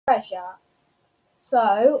treasure.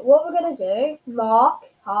 So what we're gonna do, Mark,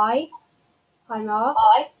 hi Mark.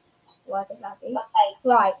 Hi. Why is it laggy? Okay.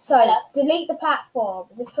 Right, so Hello. delete the platform.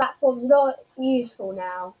 This platform's not useful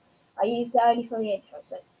now. I used it only for the intro.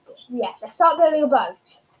 So yeah, let's start building a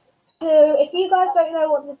boat. So if you guys don't know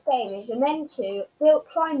what this game is, you're meant to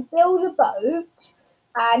try and build a boat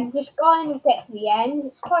and just kind of get to the end.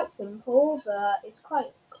 It's quite simple, but it's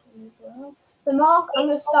quite cool as well. So Mark, I'm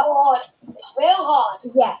going to start. Hard. It's real hard.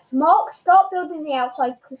 Yes, Mark, start building the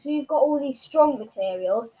outside because you've got all these strong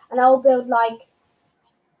materials, and I'll build like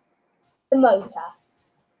the motor.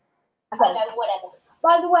 Okay, whatever.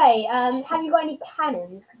 By the way, have you got any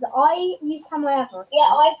cannons? Because I used to have my other. Yeah,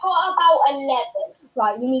 I've got about 11.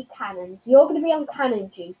 Right, we need cannons. You're going to be on cannon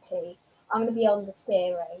duty. I'm going to be on the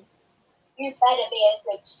steering. You better be a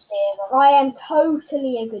good steerer. I am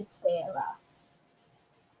totally a good steerer.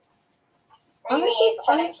 I'm gonna see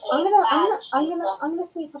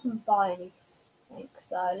if I can buy anything.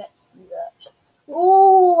 So let's look.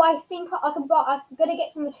 Oh, I think I can buy. I'm gonna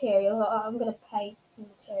get some materials. I'm gonna pay some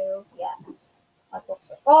materials. Yeah, I got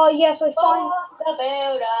some. Oh yes, I find. The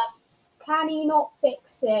builder. Can he not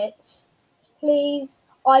fix it, please?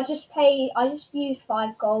 I just used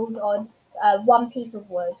 5 gold on 1 piece of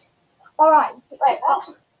wood. All right.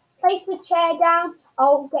 Place the chair down.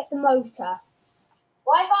 I'll get the motor.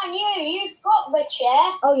 Why can't you? You've got the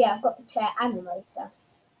chair. Oh yeah, I've got the chair and the motor.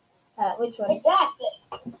 Which one? Exactly.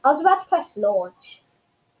 I was about to press launch.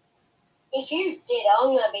 If you did,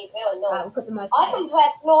 I'm gonna be real annoyed. We'll put the motor I here. can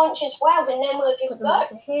press launch as well, and then we'll just Put the go.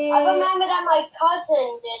 motor here. I remember that my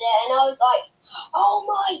cousin did it, and I was like, "Oh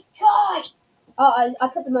my god!" Oh, I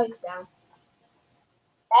put the motor down.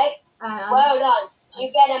 Hey, well done. You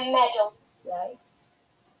get a medal. Yeah.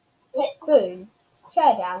 Boom.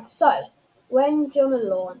 Chair down. So, when do you want to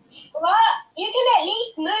launch? What? You can at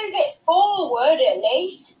least move it forward, at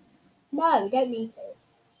least. No, we don't need to.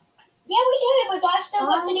 Yeah, we do, because I've still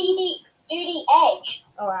got to do the edge.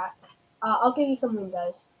 Alright. I'll give you some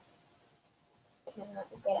windows.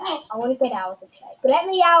 Get out. I want to get out of the chair. Let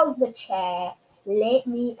me out of the chair. Let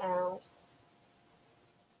me out.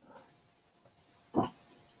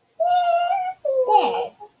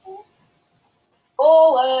 There.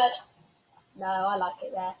 Forward. No, I like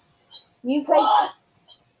it there. You place.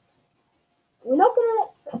 We're not gonna.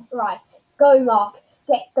 Right. Go, Mark.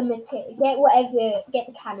 Get the material. Get whatever. Get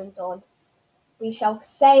the cannons on. We shall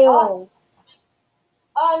sail.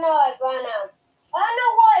 Oh no, I've run out. I don't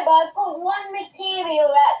know why, but I've got one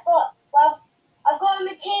material that's got. Well, I've got a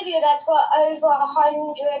material that's got over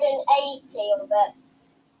 180 of it.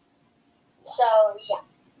 So yeah.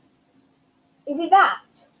 Is it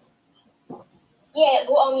that? Yeah,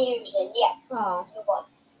 what I'm using. Yeah. Oh.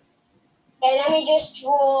 Okay, let me just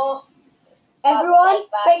draw. Everyone,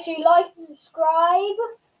 make sure you like and subscribe.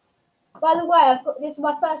 By the way, this is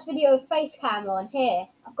my first video with face cam on here.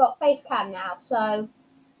 I've got face cam now, so.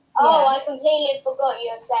 Oh, yeah. I completely forgot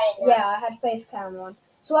you were saying that. Yeah, I had face cam on.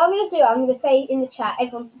 So what I'm going to do, I'm going to say in the chat,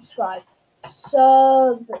 everyone subscribe.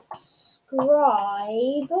 Subscribe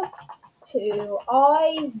to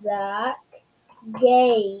Isaac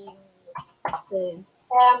Games. Boom.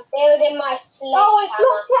 I'm building my sledgehammer. Oh, I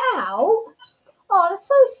blocked it out? Oh, that's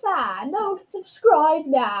so sad. No one can subscribe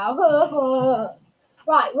now.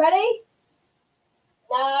 Right, ready?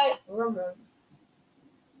 No. Vroom.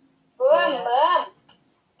 Boom, boom.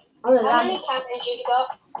 How many cannons you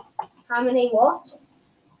got? How many what?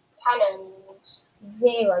 Cannons.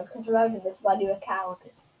 0, because remember this is my new account.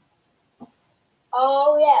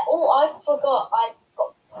 Oh, yeah. Oh, I forgot. I've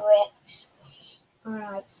got bricks.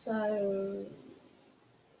 Alright, so.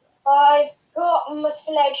 I've got my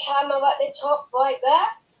sledgehammer at the top right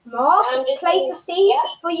there. Mark, place a seat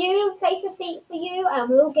for you. Place a seat for you, and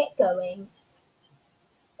we'll get going.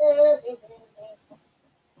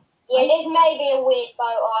 Yeah, this may be a weird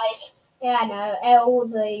boat, Eyes. Yeah, I know. All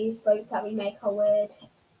these boats that we make are weird.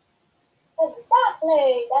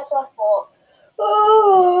 Exactly. That's what I thought.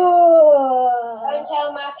 Oh. Don't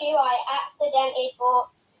tell Matthew I accidentally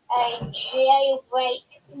bought a jailbreak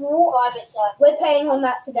private server. We're playing on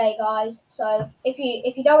that today, guys. So if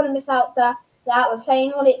you don't want to miss out that we're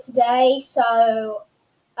playing on it today. So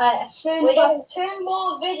as soon as we're doing 2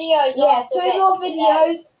 more videos. Yeah, 2 more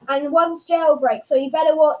videos and 1's jailbreak. So you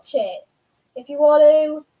better watch it if you want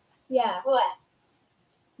to. Yeah. Bruh.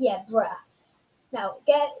 Yeah, bruh. Now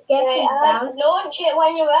get seat down. Launch it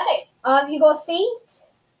when you're ready. You got a seat?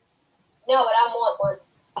 No, but I want one.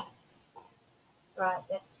 Right,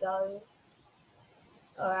 let's go.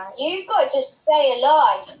 Alright. You've got to stay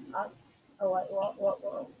alive. Oh wait, what?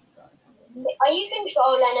 Sorry. Are you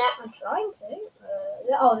controlling it? I'm trying to.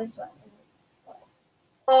 This way.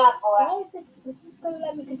 Oh boy. Why is this? This is going to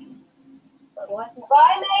let me control. But why is this? But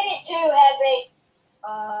I made it too heavy.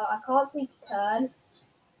 I can't seem to turn.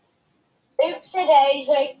 Oopsie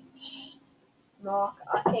daisy. Mark,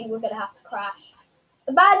 I think we're going to have to crash.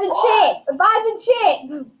 Abandon ship! Abandon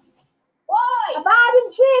ship! Why? Abandon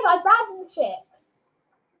ship! I abandoned the ship.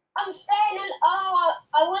 I'm staying in. Oh,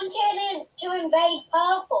 I wanted to invade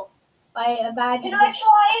purple. I abandoned. Can I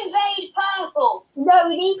try invade purple? No,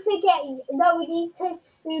 we need to get. No, we need to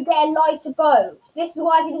get a lighter boat. This is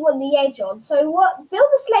why I didn't want the edge on. So what? Build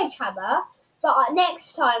a sledgehammer, but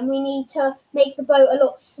next time we need to make the boat a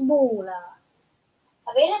lot smaller.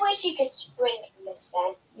 I really wish you could sprint in this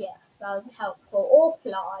game. Yes, that would be helpful. Or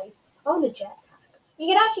fly. I want a jetpack. You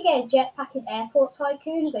can actually get a jetpack in Airport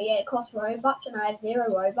Tycoon, but yeah, it costs Robux, and I have 0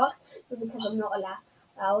 Robux because I'm not allowed.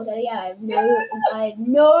 Yeah, I have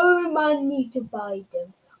no money to buy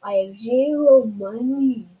them. I have 0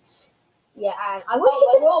 monies. Yeah, and I wish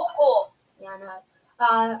Oh, you're poor. Yeah, I know.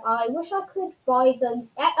 I wish I could buy them.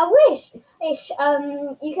 I wish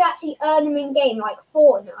you could actually earn them in game, like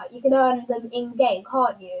Fortnite. You can earn them in game,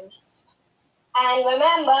 can't you? And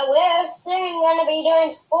remember, we're soon going to be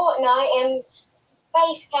doing Fortnite and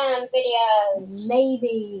Facecam videos.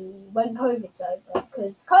 Maybe when COVID's over,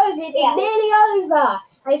 because COVID is Yeah. nearly over,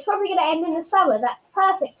 and it's probably going to end in the summer. That's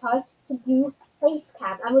perfect time to do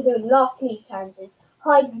Facecam, and we're doing last leave challenges,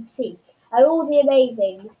 hide and seek, and all the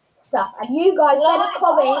amazing stuff. And you guys better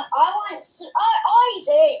comment. I want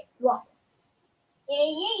Isaac. What? You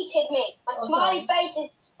yeeted me. My Oh, smiley face is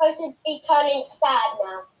supposed to be turning sad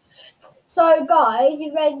now. So, guys,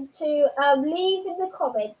 you're ready to leave in the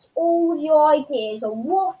comments all your ideas on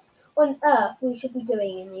what on earth we should be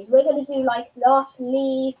doing in these. We're going to do like last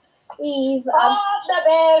leave. Bob the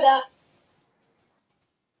Builder.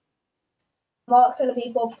 Mark's going to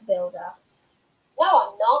be Bob the Builder. No,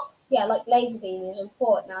 I'm not. Yeah, like Laserbeam is in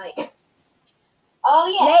Fortnite. Oh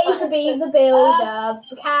yeah. Laserbeam the Builder.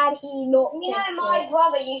 Can he not? You fix know, my it?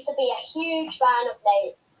 brother used to be a huge fan of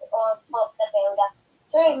Bob the Builder.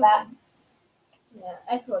 True that. Yeah,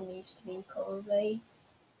 everyone used to be probably.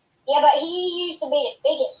 Yeah, but he used to be the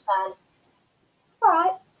biggest fan.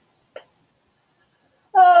 Alright.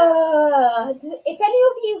 If any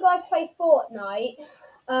of you guys play Fortnite,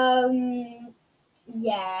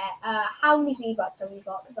 how many V-Bucks have you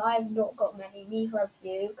got? Because I have not got many, neither of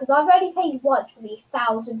you. Because I've only paid once for the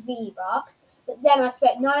 1,000 V-Bucks, but then I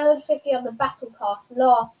spent 950 on the Battle Pass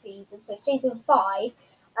last season, so season 5,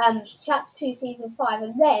 chapter 2, season 5,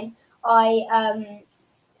 and then I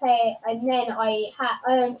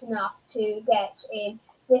earned enough to get in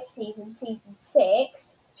this season, season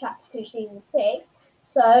 6, chapter 2, season 6.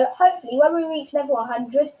 So hopefully when we reach level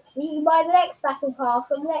 100, we can buy the next Battle Pass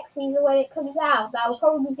from next season when it comes out. That will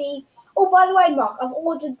probably be... Oh, by the way, Mark, I've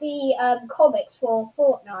ordered the comics for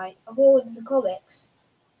Fortnite. I've ordered the comics.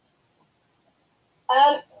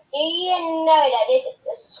 Do you know that this is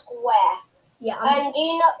a square? Yeah. And do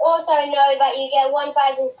you also know that you get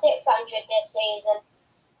 1,600 this season?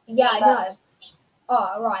 Yeah, I know.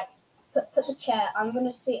 Oh, right. Put the chair. I'm going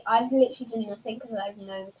to see. I've literally done nothing because I have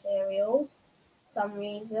no materials. Some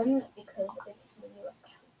reason, because it's a new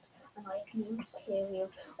account and I have new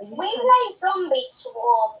materials. We play Zombie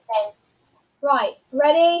Swarm then. Right,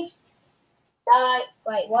 ready? No.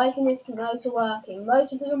 Wait, why isn't this motor working?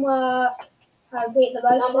 Motor doesn't work. I repeat, the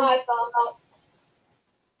motor Not my fault.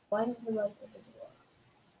 Why does the motor doesn't work?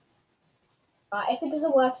 Right, if it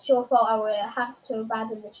doesn't work, it's your fault. I will have to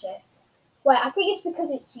abandon the ship. Wait, I think it's because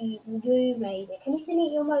it's you made it. Can you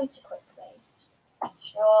delete your motor quickly?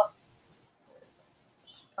 Sure.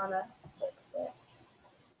 Just trying to fix it.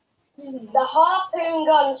 The harpoon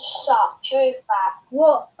gun sucks. True fact.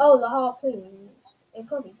 What? Oh, the harpoon. It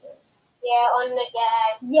probably does. Yeah, on the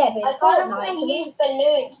game. Yeah, but I it's kind of Fortnite, want so to use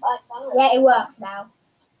balloons, but I can't. yeah, it works now.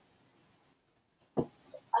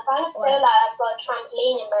 I kind of feel like I've got a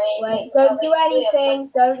trampoline in my ear. Wait, don't do anything.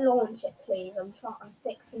 Don't launch it, please. I'm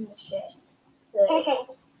fixing the shit.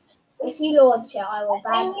 If you launch it, I will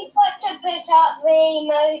ban. And we've got to put up the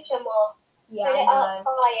motor more. Yeah, Put it I up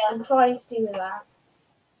know. higher. I'm trying to do that.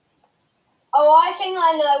 Oh, I think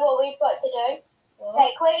I know what we've got to do. What?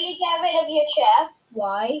 Okay, quickly get rid of your chair.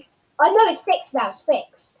 Why? I know it's fixed now. It's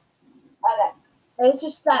fixed. Okay. It was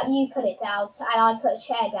just that you put it down, and I put a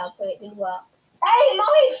chair down, so it didn't work. Hey,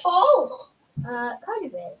 my fault. Kind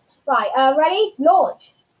of is. Right, ready?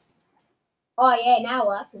 Launch. Oh, yeah, now it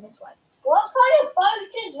works in this one. What kind of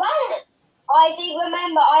boat is that? Isaac,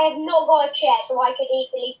 remember, I have not got a chair, so I could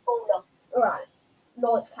easily fall off. Alright.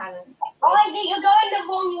 Launch cannons. Isaac, you're going the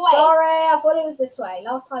wrong way. Sorry, I thought it was this way.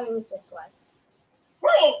 Last time it was this way. No,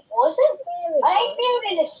 it wasn't. I ain't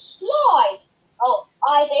building a slide. Oh,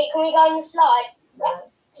 Isaac, can we go on the slide? No.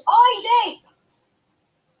 Isaac!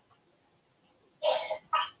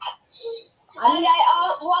 I'm- Okay,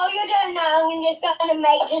 while you're doing that, I'm just going to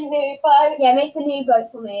make a new boat. Yeah, make the new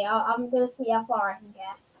boat for me. I'm gonna see how far I can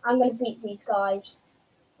get. I'm gonna beat these guys.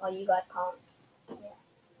 Oh, you guys can't. Yeah.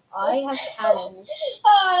 I have cannons.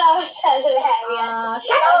 Oh, that was hilarious.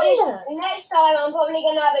 Cannon! Next time, I'm probably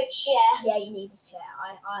going to have a chair. Yeah, you need a chair.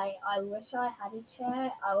 I wish I had a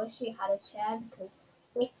chair. I wish you had a chair because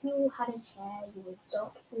if you had a chair, you would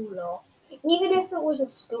not fall off. Even if it was a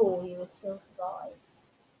stool, you would still survive.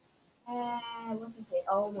 What is it?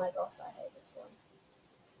 Oh my gosh, I hate this one.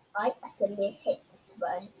 I actually hate this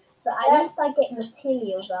one. But at least I get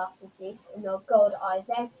materials after this, and oh gold. I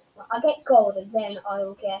get gold, and then I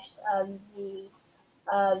will get I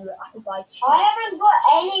can buy chests. I haven't got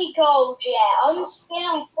any gold yet. I'm still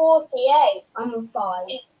on 48. I'm on 5.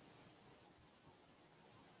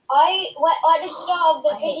 At the start of the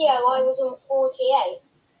I hate video, this one. I was on 48.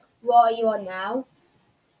 What are you on now?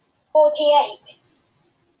 48.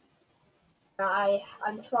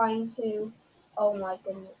 I'm trying to. Oh my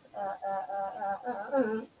goodness.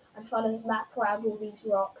 I'm trying to map around all these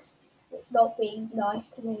rocks. It's not being nice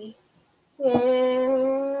to me.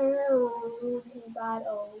 Oh, too bad.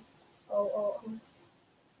 Oh. Don't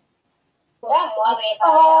worry about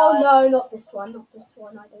Oh it. no, not this one. Not this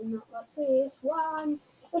one. I do not like this one.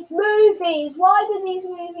 It's movies. Why do these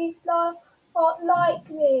movies not like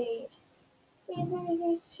me? These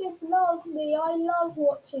movies should love me. I love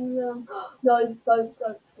watching them. No, don't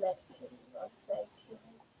flip. I beg you.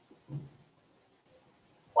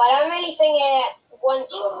 Well, I don't really think it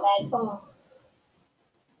wants your bed.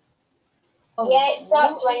 Oh. Yeah, it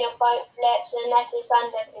sucks when your boat flips unless it's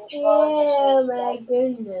under control. Yeah, my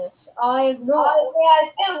goodness. I have not.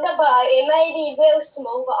 I filled the boat. It may be real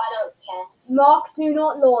small, but I don't care. Mark, do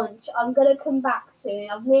not launch. I'm gonna come back soon.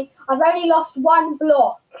 I've only lost 1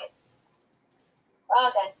 block.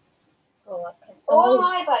 Okay. Oh, okay. So what am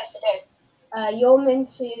I supposed to do? You're meant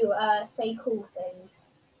to say cool things.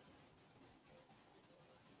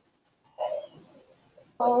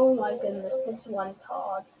 Oh my goodness, this one's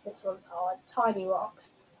hard. Tiny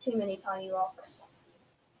rocks. Too many tiny rocks.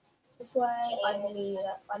 This way, I need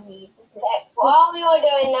this. While you're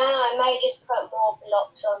doing that, I may just put more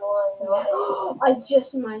blocks on one. I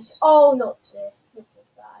just managed. Oh, not this. This is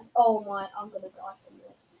bad. Oh my, I'm gonna die from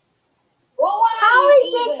this. What one How are is you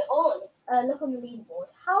even this? on? Look on the leaderboard.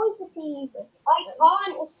 How is this even? I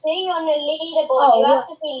can't see on the leaderboard. Oh, you have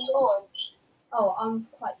to be launched. Oh, I'm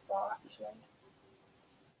quite far actually.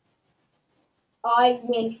 I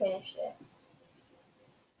nearly finished it.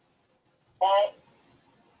 Okay.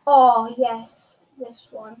 Oh yes, this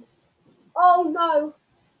one. Oh no,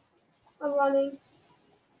 I'm running.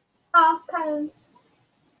 Cannons.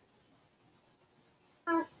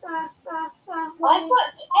 I've got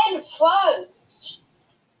 10 phones.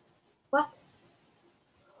 What?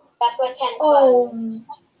 I've got 10 Oh, phones.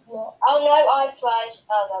 what? Oh no, I froze.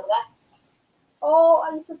 Oh, no, that. Oh,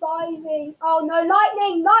 I'm surviving. Oh no,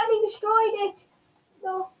 lightning! Lightning destroyed it.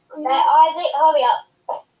 No. Isaac, hurry up.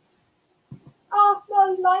 Oh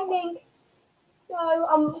no, lightning. No,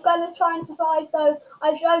 I'm gonna try and survive though.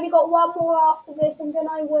 I've only got 1 more after this, and then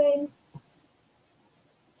I win.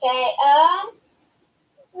 Okay,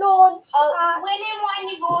 Launch. winning one,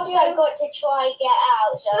 you've also got to try and get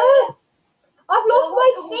out. So, I've so lost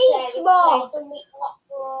my seat, Mark.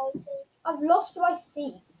 Mark. I've lost my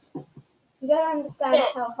seat. You don't understand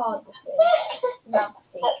how hard this is. That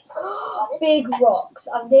seat. Big rocks.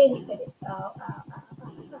 I'm nearly finished.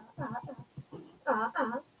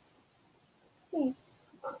 Please.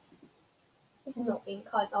 This is not being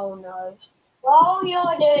kind. Oh no. While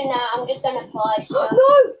you're doing that, I'm just gonna apply stuff.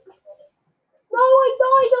 No! No, I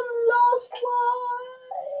died on the last one.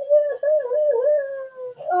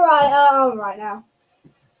 Alright now.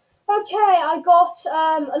 Okay, I got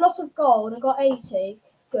a lot of gold. I got 80.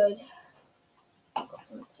 Good. I've got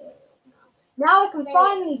some material now. Now I can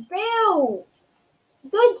finally build.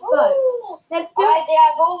 Good boat. Let's do it. Isaac,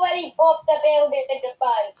 I've already bought the building in the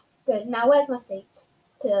boat. Good. Now where's my seat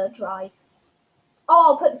to drive? Oh,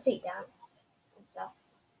 I'll put the seat down and stuff.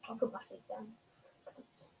 I'll put my seat down.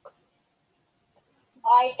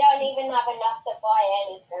 I don't even have enough to buy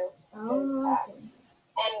anything. Oh.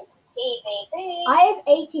 PvP. I have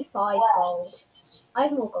 85 gold. I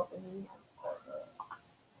have more gold than you now.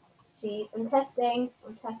 See, I'm testing,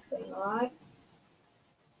 alright?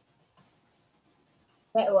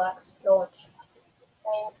 Yeah, it works. Launch.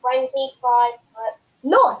 25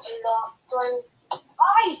 Launch!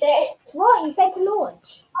 Isaac! What? You said to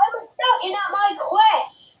launch. I was starting at my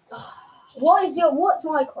quest! What's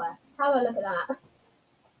my quest? Have a look at that.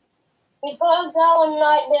 You've got to go on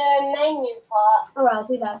like the menu part. Alright, I'll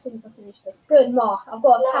do that as soon as I finish this. Good, Mark. I've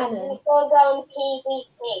got a No, cannon. you've got to go on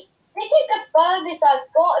PvP. This is the furthest I've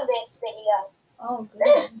got of this video. Oh,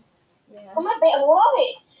 good. Yeah. I'm a bit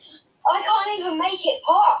worried. I can't even make it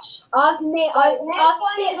past. Next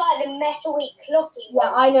one is like the metal-y clocky one.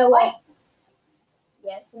 Yeah, I know what.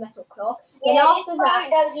 Yes, the metal clock. Yeah, then after this that,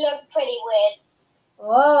 does look pretty weird.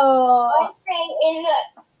 whoa! I think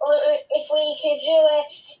if we could do a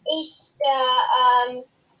Easter,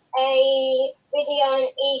 a video on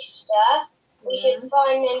Easter, we should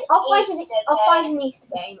find an Easter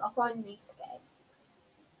game. I'll find an Easter game.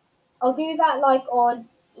 I'll do that like on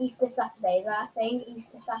Easter Saturday. Is that a thing?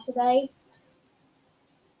 Easter Saturday.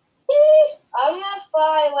 I'm gonna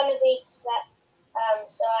find one of these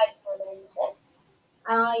side comments.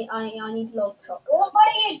 And I need log chocolate. What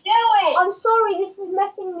are you doing? I'm sorry, this is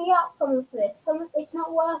messing me up. Some of this, it's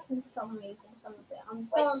not working for some reason. Some of it.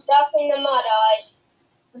 We're stuck in the mud, eyes.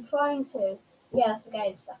 I'm trying to. Yeah, it's a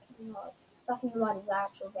game. Stuck in the mud. Stuck in the mud is the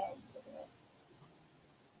actual game, isn't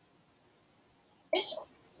it?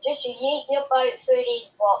 Just yeet your boat through these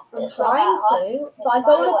blocks. I'm trying to, but I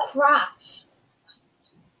don't want to crash.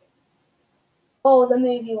 Oh, the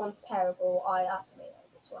movie one's terrible. I actually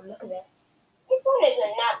like this one. Look at this. This one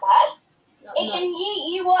isn't that bad. It can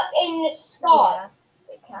yeet you up in the sky.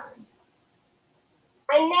 Yeah, it can.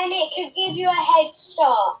 And then it could give you a head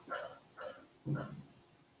start.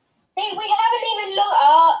 See, we haven't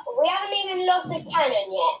even lost a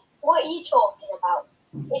cannon yet. What are you talking about?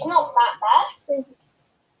 It's not that bad.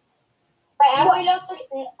 Wait, have we lost?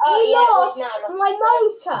 We lost my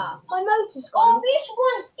motor. My motor's gone. Oh, this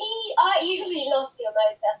one's easy. I usually lost your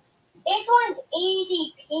motor. This one's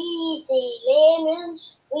easy peasy, lemon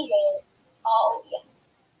squeezy. Oh yeah.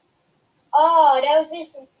 Oh, there was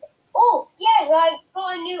this. Oh yes, I've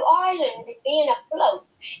got a new island being afloat.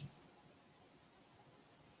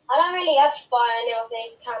 I don't really have to buy any of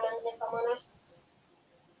these cannons, if I'm honest.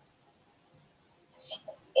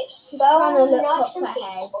 It's so nice and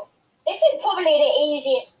peaceful. This is probably the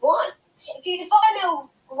easiest one. If you find a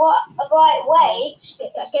right way,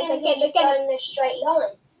 it's simply just go in a straight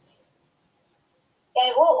line.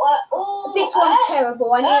 Okay, what? This one's terrible.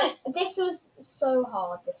 This was so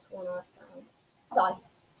hard. This one I found. Die.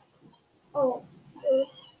 Oh.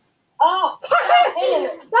 Oh.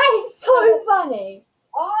 That is so funny.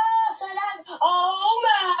 Oh, so that's. Oh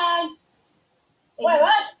man. Wait,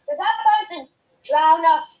 what? Did that person drown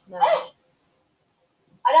us? No.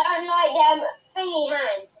 I don't like them thingy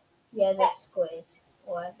hands. Yeah, they're squid.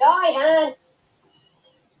 Die, hand.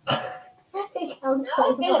 It sounds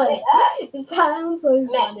so funny. It sounds so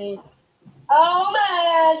funny. Oh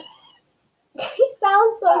man. It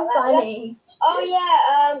sounds so funny. Oh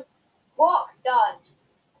yeah, rock done.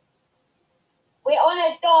 We're on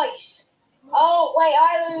a dice. Oh wait,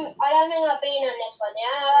 I don't think I've been on this one.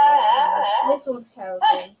 Yeah. This one's terrible.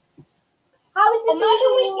 How is this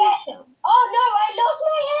Imagine we get? Oh no, I lost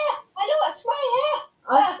my hair. I lost my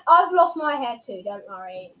hair. I've lost my hair too. Don't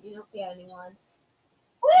worry, you're not the only one.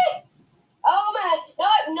 What? Oh man,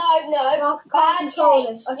 no. I can't control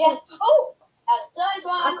this. Yes. Oh, that's a close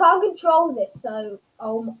one. I can't control this, so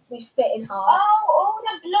we split in half. Oh, all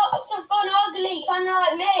the blocks have gone ugly, kind of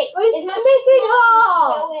like me. We're splitting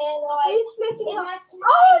half. We're splitting half.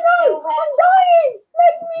 Oh no, I'm dying.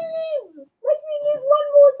 Let me live. Let me live one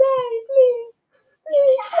more day, please.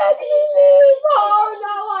 Please let me live. Oh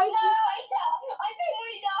no, I think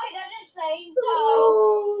we died at the same time.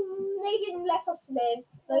 Oh, they didn't let us live.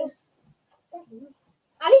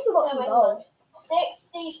 At least we got some gold.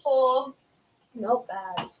 64. Not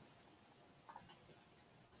bad.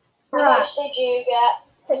 How much did you get?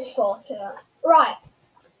 64, sure. Right.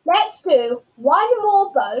 Let's do one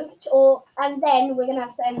more boat, and then we're gonna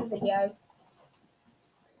have to end the video.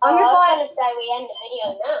 I was gonna say we end the video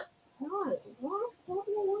now. No, what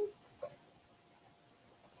do you want?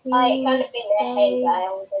 I kind of think they're hay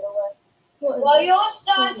bales in a way. While you're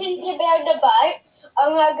starting to build a boat,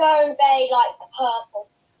 I'm gonna go and buy like purple.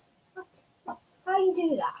 How do you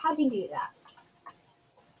do that?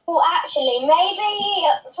 Well, actually, maybe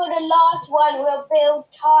for the last one, we'll build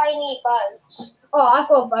tiny boats. Oh, I've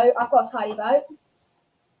got a boat. I've got a tiny boat.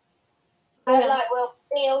 We'll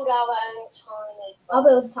build our own tiny boat. I'll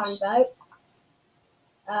build a tiny boat.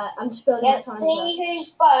 I'm just building a tiny boat. Let's see whose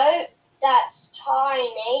boat that's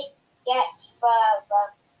tiny gets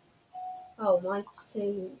further. Oh, mine's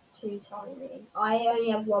too tiny. I only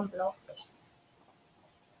have one block.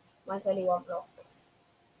 Mine's only one block.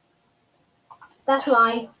 That's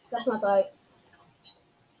mine. That's my boat.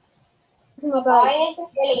 This is my boat. Mine isn't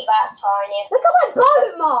really that tiny. Look at my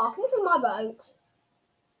boat, Mark. This is my boat.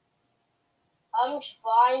 I'm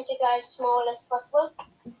trying to go as small as possible,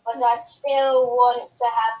 because I still want to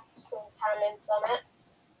have some cannons on it.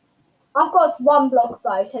 I've got one block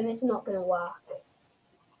boat, and it's not going to work.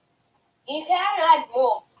 You can add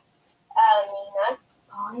more,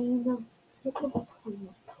 I know.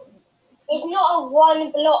 It's not a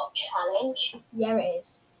one block challenge. Yeah, it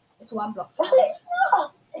is. It's one block. No, it's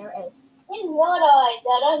not. There it is. It's not, Eyes.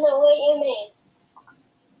 I don't know what you mean.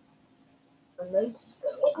 It's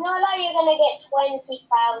not like you're going to get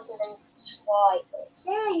 20,000 subscribers.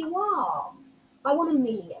 Yeah, you are. I want 1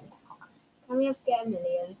 million. Can we get 1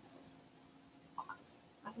 million?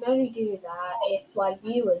 I can only do that if my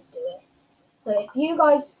viewers do it. So if you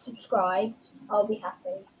guys subscribe, I'll be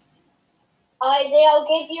happy. Isaac, I'll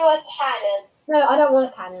give you a cannon. No, I don't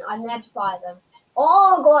want a cannon. I never fire them.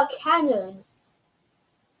 Oh, I got a cannon.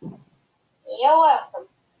 You're welcome.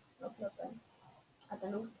 Okay. I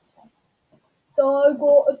don't know what to say. So I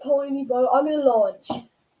got a tiny boat. I'm going to launch.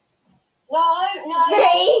 No, 3,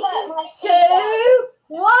 don't put my 2,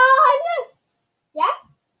 1. Yeah?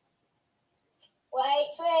 Wait,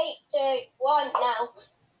 3, 2, 1,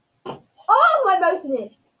 now. Oh, my motor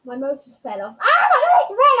did. My motor fell off. Ah, my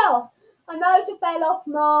motor fell off. My motor fell off,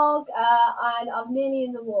 Mark, and I'm nearly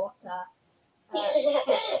in the water.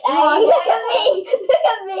 Oh, look at me! Look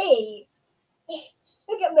at me!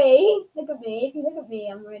 Look at me! Look at me! If you look at me,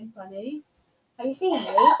 I'm really funny. Have you seen me?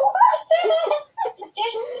 Just,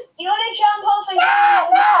 you want to jump off and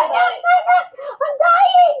I'm dying! I'm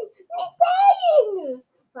dying!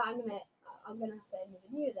 Right, I'm gonna have to end the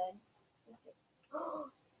video then.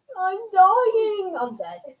 I'm dying! I'm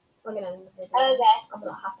dead. I'm gonna end the video. Okay. I'm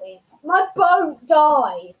not happy. My boat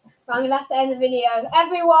died. But I'm gonna have to end the video.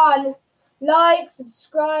 Everyone, like,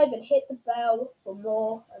 subscribe, and hit the bell for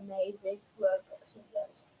more amazing Roblox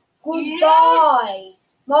videos. Goodbye.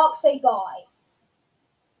 Mark, say bye.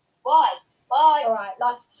 Bye. Bye. Alright,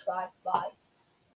 like, subscribe. Bye.